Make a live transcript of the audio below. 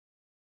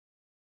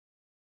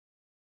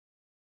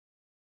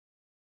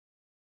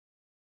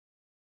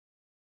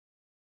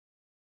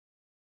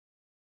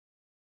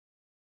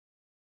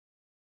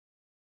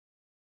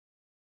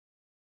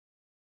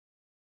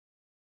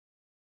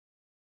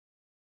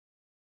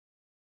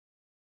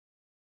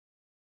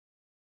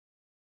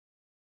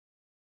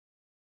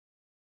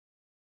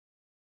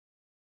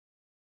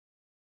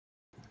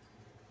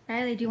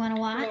Riley, do you want to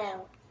watch?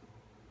 No.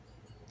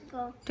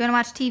 Go. Do you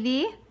want to watch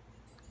TV?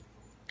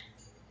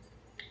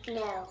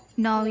 No.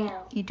 No,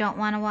 No. you don't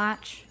want to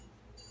watch?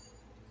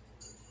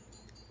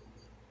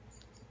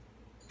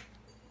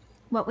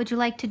 What would you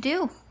like to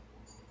do?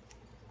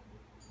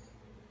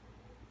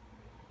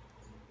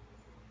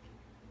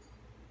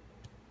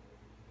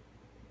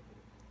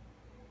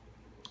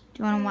 Do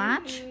you want to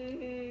watch?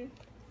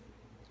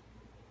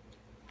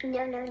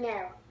 No, no,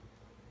 no.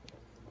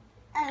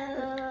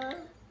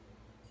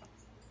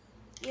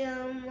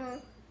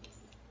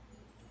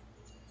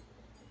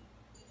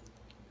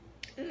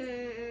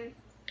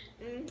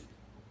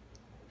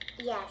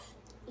 Yes,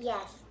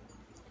 yes.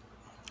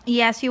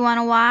 Yes, you want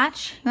to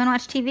watch? You want to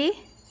watch TV?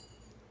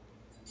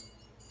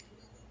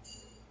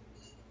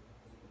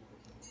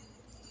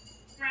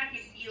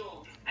 Rocket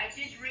fuel. I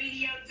just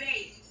radioed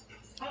base.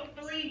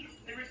 Hopefully,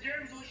 the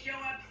reserves will show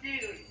up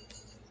soon.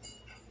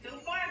 So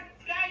far,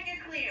 skies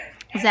are clear.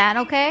 Is that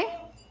okay?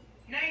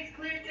 Nice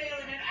clear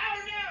sailing and oh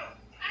no!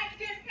 I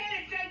just hit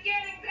a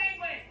gigantic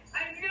penguin! I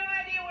have no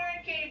idea where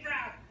it came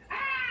from! Ah!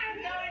 I'm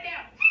going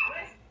down!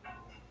 What?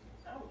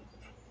 Oh.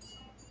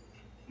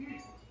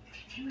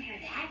 Did you hear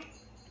that?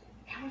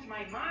 That was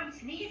my mom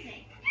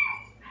sneezing.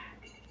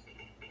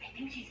 I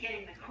think she's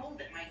getting the cold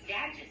that my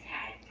dad just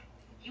had.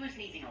 He was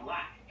sneezing a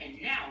lot,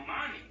 and now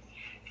Mom is.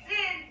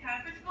 Sid,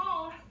 time for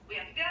school. We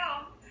have to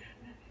go.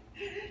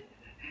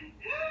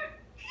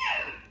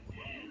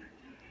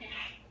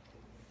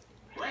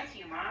 Bless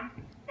you, Mom.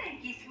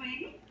 Thank you,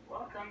 sweetie.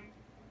 Welcome.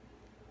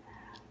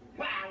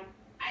 Wow,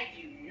 I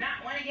do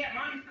not want to get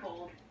Mom's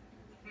cold.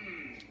 I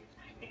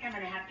think I'm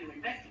going to have to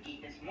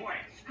investigate this more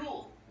at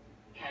school.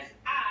 Because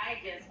I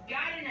just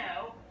got to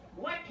know,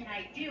 what can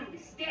I do to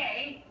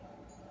stay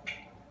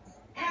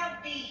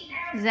healthy?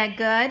 Is that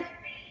good?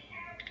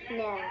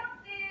 No.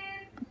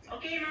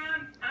 Okay,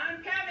 Mom,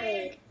 I'm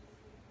coming. Read.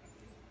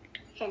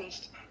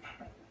 Finished.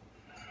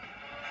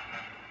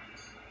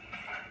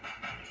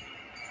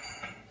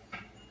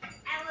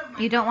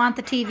 You don't want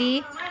the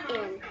TV?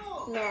 In.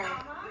 No.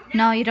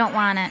 No, you don't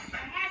want it.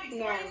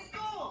 No.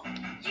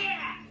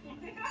 Yeah.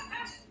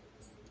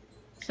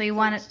 So you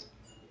want it,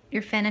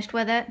 you're finished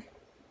with it?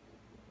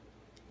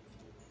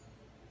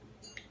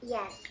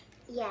 Yes.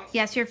 Yes.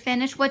 Yes, you're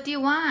finished. What do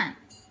you want?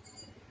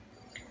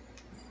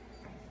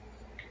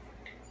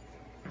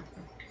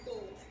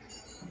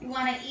 You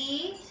want to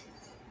eat?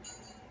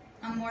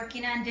 I'm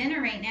working on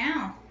dinner right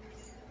now.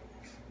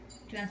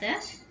 Do you want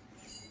this?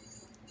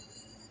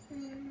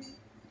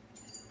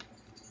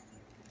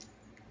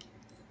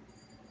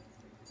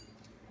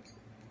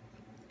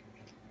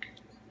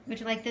 Would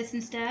you like this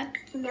instead?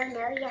 No,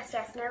 no, yes,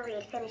 yes, no,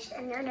 read, finished.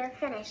 No, no,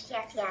 finished,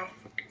 yes, yes.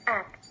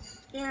 Up.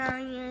 Yeah,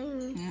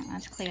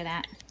 let's clear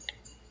that.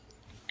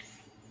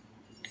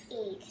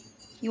 Eat.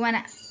 You want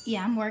to?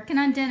 Yeah, I'm working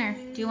on dinner.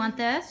 Do you want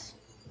this?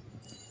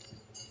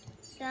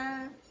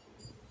 Yeah.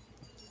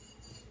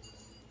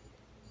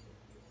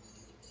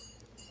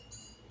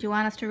 Do you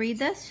want us to read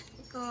this?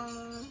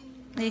 Well,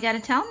 you got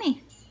to tell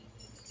me.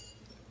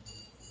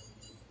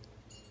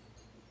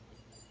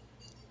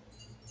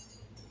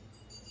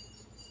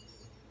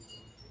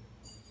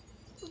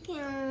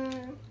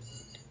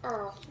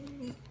 Oh.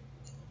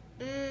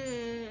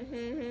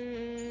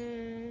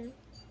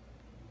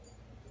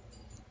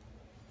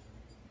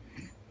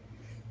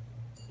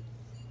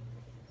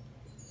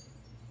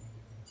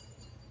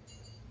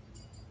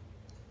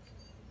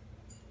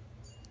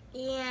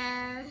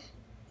 Yeah.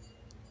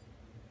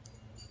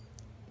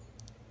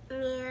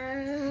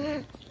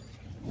 Yeah.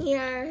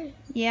 Yeah.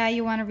 Yeah,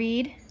 you want to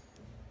read?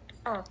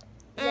 Oh.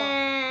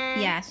 Yeah.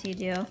 Yes, you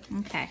do.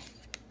 Okay.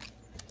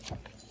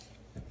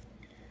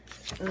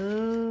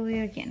 Ooh,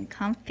 we're getting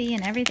comfy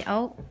and everything.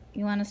 Oh,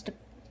 you want us to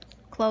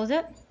close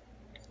it?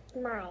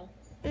 My.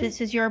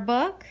 This is your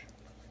book?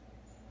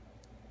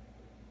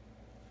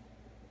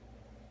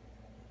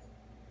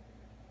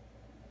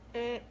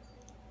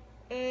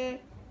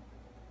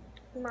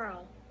 My.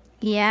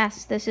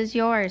 Yes, this is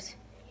yours.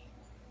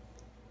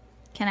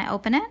 Can I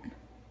open it?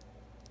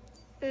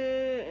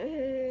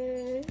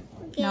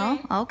 No?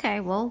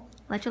 Okay, we'll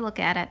let you look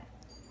at it.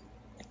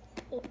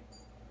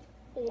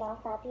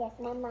 Yes,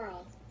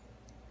 my.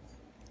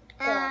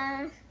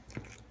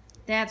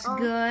 That's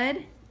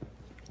good.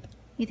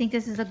 You think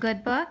this is a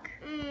good book?